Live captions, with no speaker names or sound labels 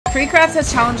KREEKCRAFT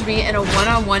has challenged me in a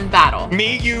one-on-one battle.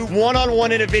 Me, you,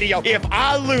 one-on-one in a video. If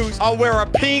I lose, I'll wear a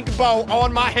pink bow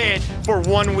on my head for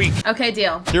 1 week. Okay,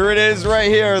 deal. Here it is right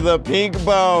here, the pink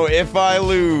bow, if I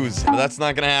lose. But that's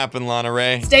not gonna happen, Lana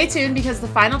Ray. Stay tuned because the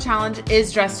final challenge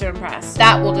is Dress to Impress.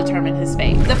 That will determine his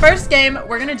fate. The first game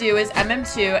we're gonna do is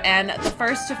MM2, and the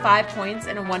first to 5 points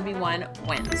in a 1v1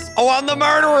 wins. Oh, I'm the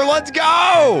murderer, let's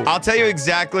go! I'll tell you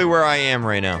exactly where I am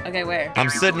right now. Okay, where? I'm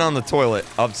sitting on the toilet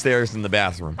upstairs in the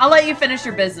bathroom. I'll let you finish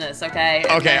your business, okay?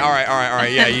 Okay, all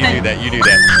right. Yeah, you do that, you do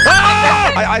that.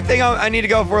 Ah! I think I need to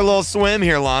go for a little swim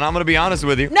here, Lana. I'm gonna be honest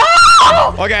with you. No!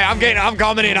 Okay, I'm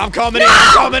coming in.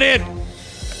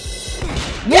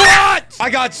 What? I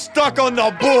got stuck on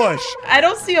the bush. I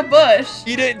don't see a bush.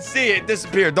 You didn't see it. It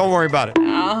disappeared. Don't worry about it.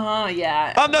 Uh-huh,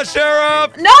 yeah. I'm the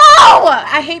sheriff. No!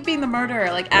 I hate being the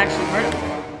murderer. Like, actually murder.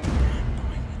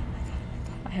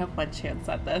 I have 1 chance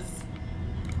at this.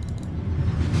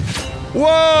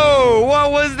 Whoa,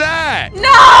 what was that? No!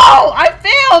 I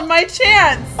failed my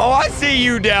chance. Oh, I see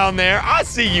you down there.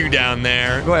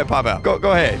 Go ahead, pop out. Go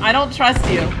ahead. I don't trust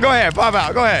you. Go ahead, pop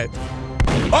out. Go ahead.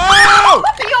 Oh!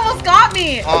 You almost got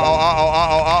me.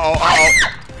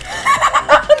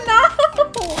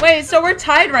 No. Wait, so we're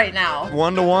tied right now.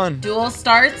 1-1. Duel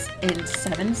starts in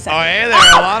 7 seconds. Oh, hey there,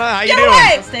 Lana. How you doing?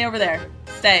 Away. Stay over there.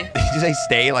 Stay. Did you say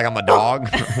stay like I'm a dog?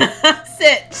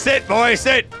 Sit. Sit, boy,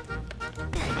 sit.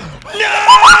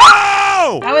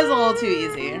 No! That was a little too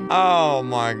easy. Oh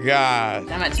my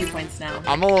God. I'm at 2 points now.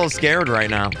 I'm a little scared right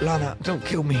now. Lana, don't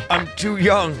kill me. I'm too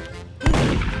young.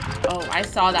 Oh, I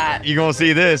saw that. You're gonna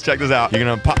see this. Check this out. You're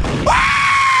gonna pop.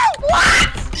 What?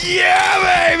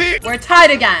 Yeah, baby. We're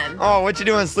tied again. Oh, what you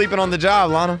doing sleeping on the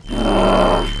job, Lana?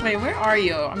 Wait, where are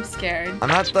you? I'm scared.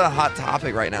 I'm at the Hot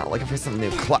Topic right now, looking for some new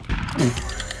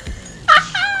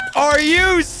Are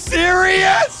you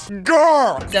serious?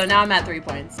 Girl! So now I'm at 3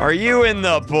 points. Are you in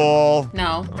the pool?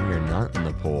 No. Oh, you're not in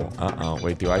the pool. Uh-oh.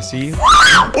 Wait, do I see you?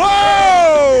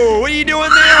 Whoa! What are you doing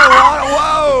there, Lana?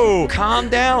 Whoa! Calm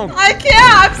down. I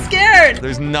can't. I'm scared.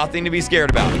 There's nothing to be scared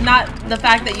about. Not the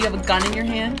fact that you have a gun in your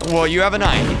hand. Well, you have a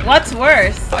knife. What's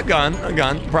worse? A gun.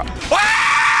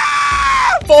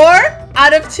 Ah! 4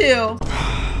 out of 2.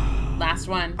 Last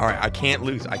one. All right, I can't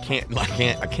lose. I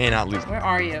cannot lose. Where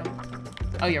are you?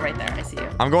 Oh, you're right there. I see you.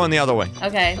 I'm going the other way.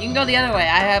 Okay, you can go the other way.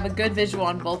 I have a good visual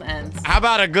on both ends. How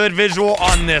about a good visual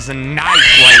on this knife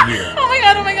right here? Oh my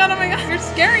god. You're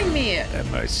scaring me.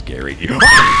 Am I scaring you?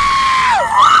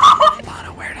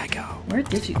 Lana, where'd I go? Where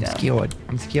did you go?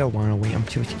 I'm scared, Lana. Wait, I'm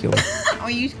too scared. Are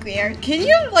you scared? Can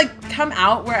you, like, come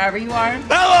out wherever you are?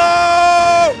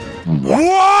 Hello!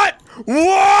 What?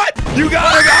 You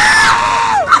gotta go!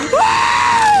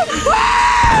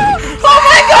 Oh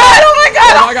my god!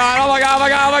 No.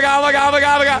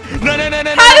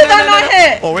 How did that not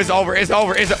hit? Oh, it's over. No!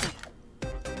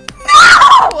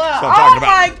 what I'm Oh talking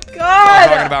about. my god! That's what I'm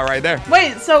talking about right there.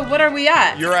 Wait, so what are we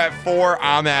at? You're at 4,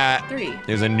 I'm at 3.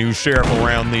 There's a new sheriff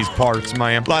around these parts,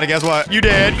 man. Lana, guess what? You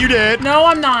did. No,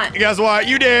 I'm not. Guess what?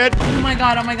 You did. Oh my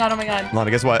god.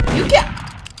 Lana, guess what? You can't.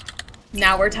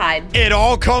 Now we're tied. It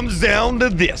all comes down to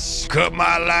this. Cut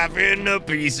my life into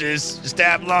pieces.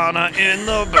 Stab Lana in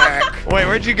the back. Wait,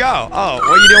 where'd you go? Oh, what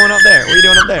are you doing up there?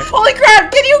 Holy crap,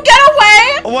 can you get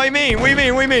away? What do you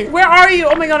mean? Where are you?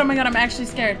 Oh my god, I'm actually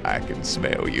scared. I can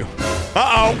smell you.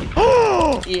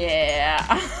 Uh-oh. Yeah.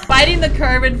 Fighting the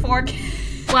curve in 4K.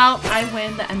 Well, I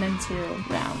win the MM2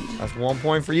 round. That's 1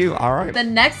 point for you. All right. The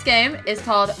next game is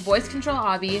called Voice Control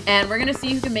Obby, and we're gonna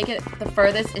see who can make it the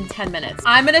furthest in 10 minutes.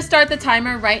 I'm gonna start the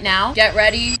timer right now. Get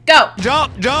ready, go.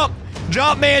 Jump,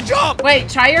 man, jump. Wait,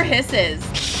 try your hisses.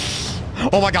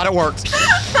 Oh my god, it works.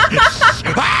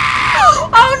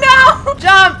 Oh no,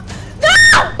 jump. No!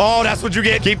 Oh, that's what you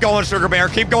get. Keep going, Sugar Bear.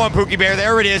 Keep going, Pookie Bear.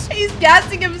 There it is. He's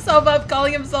gassing himself up,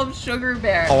 calling himself Sugar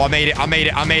Bear. Oh, I made it. I'm right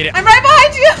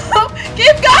behind you.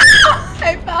 Keep going.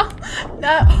 I fell.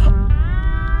 No.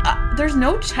 There's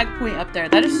no checkpoint up there.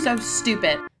 That is so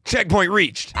stupid. Checkpoint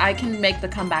reached. I can make the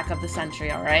comeback of the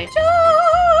century, all right?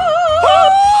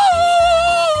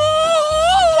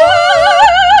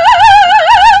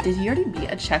 Did he already beat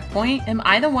a checkpoint? Am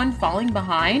I the one falling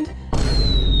behind?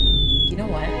 You know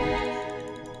what?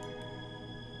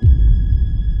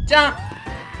 Jump.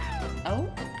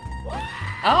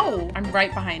 Oh, I'm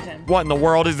right behind him. What in the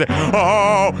world is it?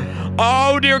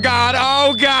 Oh, dear God.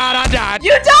 Oh, God, I died.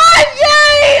 You died!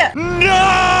 Yay!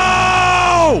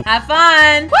 No! Have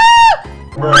fun.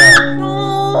 Woo!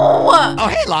 No! Oh,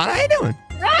 hey, Lana, how you doing?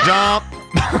 Jump.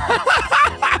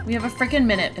 We have a freaking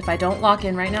minute. If I don't lock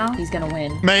in right now, he's gonna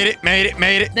win. Made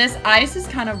it. This ice is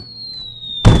kind of...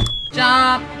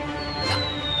 Jump.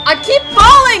 I keep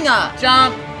falling up.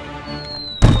 Jump.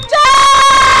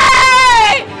 Jump!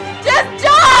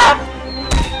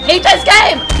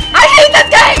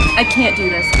 I can't do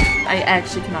this. I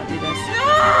actually cannot do this.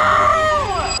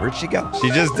 No! Where'd she go? She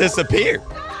just disappeared.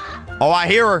 Oh, I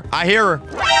hear her. I hear her.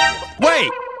 Wait.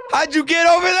 How'd you get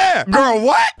over there? Girl,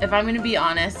 what? If I'm gonna be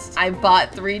honest, I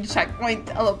bought 3 checkpoint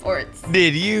teleports.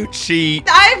 Did you cheat?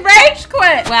 I rage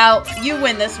quit! Well, you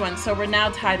win this one, so we're now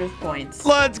tied with points.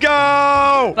 Let's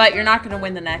go! But you're not gonna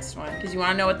win the next one, because you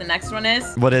wanna know what the next one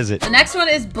is? What is it? The next one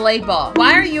is Blade Ball.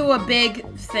 Why are you a big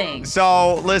thing?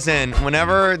 So, listen,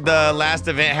 whenever the last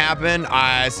event happened,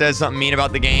 I said something mean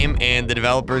about the game, and the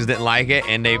developers didn't like it,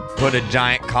 and they put a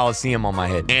giant coliseum on my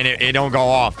head, and it don't go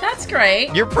off. That's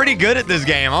great. You're pretty good at this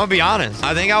game, I'm gonna be honest.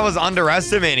 I think I was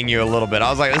underestimating you a little bit.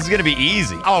 I was like, this is gonna be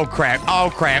easy. Oh, crap.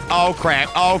 Oh, crap. Oh, crap.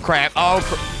 Oh, crap. Oh,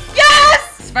 crap.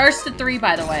 Yes! It's first to 3,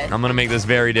 by the way. I'm gonna make this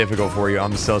very difficult for you.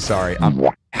 I'm so sorry.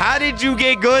 How did you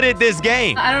get good at this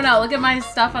game? I don't know. Look at my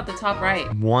stuff at the top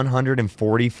right.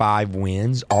 145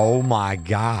 wins? Oh my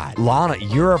God. Lana,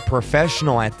 you're a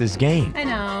professional at this game. I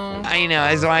know. I know,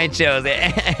 that's why I chose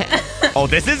it. Oh,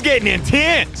 this is getting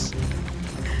intense.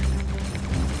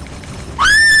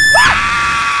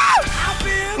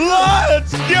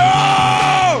 Let's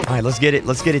go! All right, let's get it.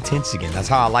 Let's get it tense again. That's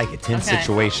how I like it. Tense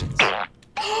situations.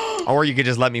 Or you could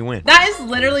just let me win. That is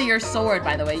literally your sword,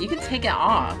 by the way. You can take it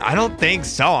off. I don't think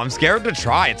so. I'm scared to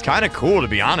try. It's kind of cool, to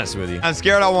be honest with you. I'm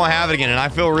scared I won't have it again, and I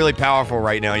feel really powerful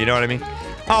right now. You know what I mean?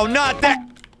 Oh, not that.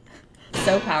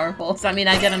 So powerful. Does that mean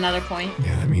I get another point?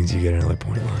 Yeah, that means you get another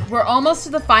point, Lana. We're almost to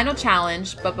the final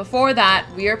challenge, but before that,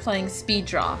 we are playing speed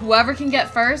draw. Whoever can get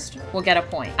first will get a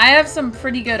point. I have some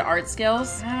pretty good art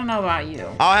skills. I don't know about you.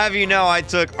 I'll have you know I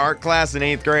took art class in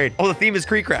 8th grade. Oh, the theme is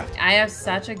KREEKCRAFT. I have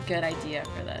such a good idea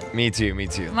for this. Me too, me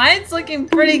too. Mine's looking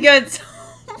pretty good so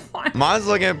far. Mine's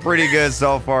looking pretty good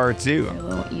so far, too. Your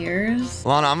little ears.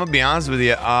 Lana, I'm gonna be honest with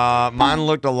you. Mine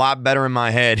looked a lot better in my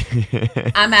head.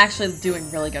 I'm actually doing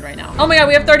really good right now. Oh my God,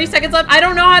 we have 30 seconds left. I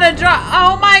don't know how to draw.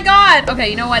 Oh my God. Okay,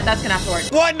 you know what? That's gonna have to work.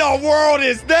 What in the world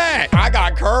is that? I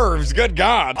got curves. Good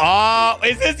God.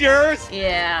 Is this yours?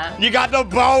 Yeah. You got the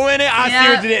bow in it? I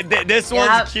see what you did. This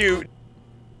one's cute.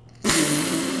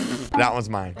 That one's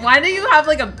mine. Why do you have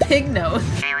like a pig nose?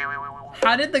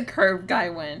 How did the curved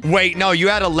guy win? Wait, no, you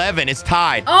had 11. It's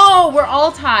tied. Oh, we're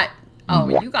all tied. Oh,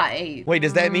 you got 8. Wait,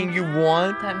 does that mean you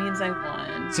won? That means I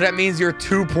won. So that means you're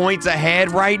 2 points ahead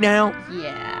right now?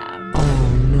 Yeah.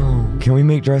 Oh, no. Can we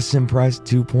make Dress to Impress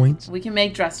 2 points? We can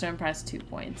make Dress to Impress 2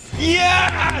 points.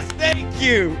 Yes! Thank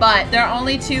you! But they're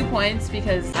only 2 points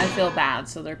because I feel bad,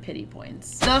 so they're pity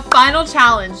points. The final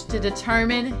challenge to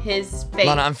determine his fate.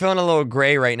 Lana, I'm feeling a little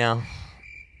gray right now.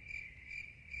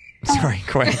 Sorry,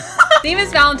 quick. Theme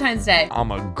is Valentine's Day. I'm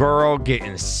a girl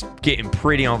getting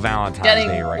pretty on Valentine's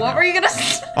Day right now. What were you gonna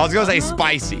say? I was gonna say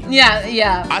spicy.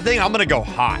 Yeah. I think I'm gonna go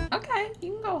hot. Okay,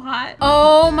 you can go hot.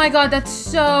 Oh my God, that's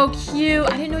so cute.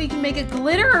 I didn't know you can make it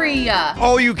glittery.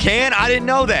 Oh, you can? I didn't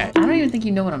know that. I don't even think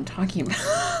you know what I'm talking about.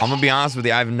 I'm gonna be honest with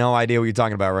you. I have no idea what you're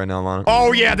talking about right now, Lana.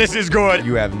 Oh yeah, this is good.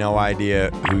 You have no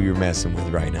idea who you're messing with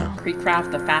right now.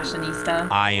 KREEKCRAFT, the fashionista.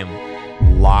 I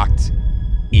am locked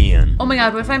in. Oh my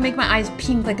God, what if I make my eyes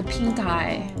pink like a pink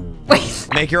eye? Wait.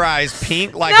 Make your eyes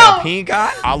pink like a pink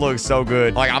eye? I look so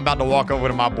good. Like I'm about to walk over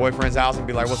to my boyfriend's house and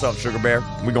be like, what's up, sugar bear?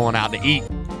 We going out to eat.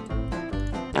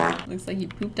 Looks like you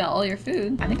pooped out all your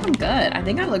food. I think I'm good. I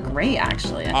think I look great,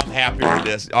 actually. I'm happy with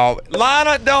this. Oh,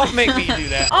 Lana, don't make me do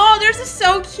that. Oh, theirs is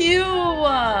so cute.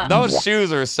 Those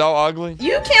shoes are so ugly.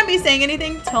 You can't be saying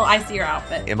anything till I see your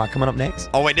outfit. Am I coming up next?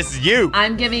 Oh, wait, this is you.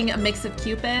 I'm giving a mix of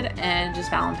Cupid and just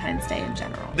Valentine's Day in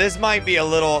general. This might be a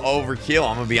little overkill,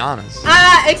 I'm gonna be honest.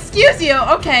 Excuse you.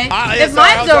 Okay. If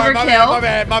sorry, mine's sorry,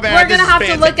 overkill, my bad. we're gonna have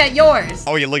to look at yours.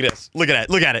 Oh yeah, look at this. Look at that.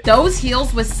 Look at it. Those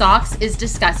heels with socks is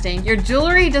disgusting. Your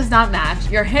jewelry does not match.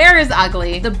 Your hair is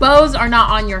ugly. The bows are not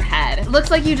on your head. It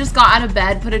looks like you just got out of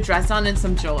bed, put a dress on and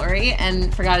some jewelry,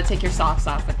 and forgot to take your socks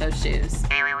off with those shoes.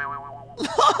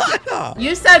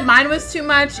 You said mine was too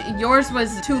much, yours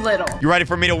was too little. You ready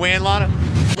for me to win, Lana?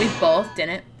 We both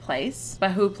didn't place,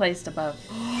 but who placed above?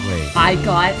 Wait. I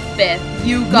got 5th.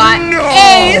 You got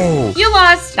 8th. You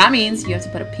lost. That means you have to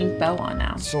put a pink bow on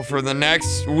now. So for the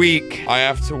next week, I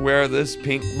have to wear this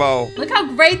pink bow. Look how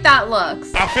great that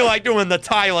looks. I feel like doing the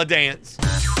Tyler dance.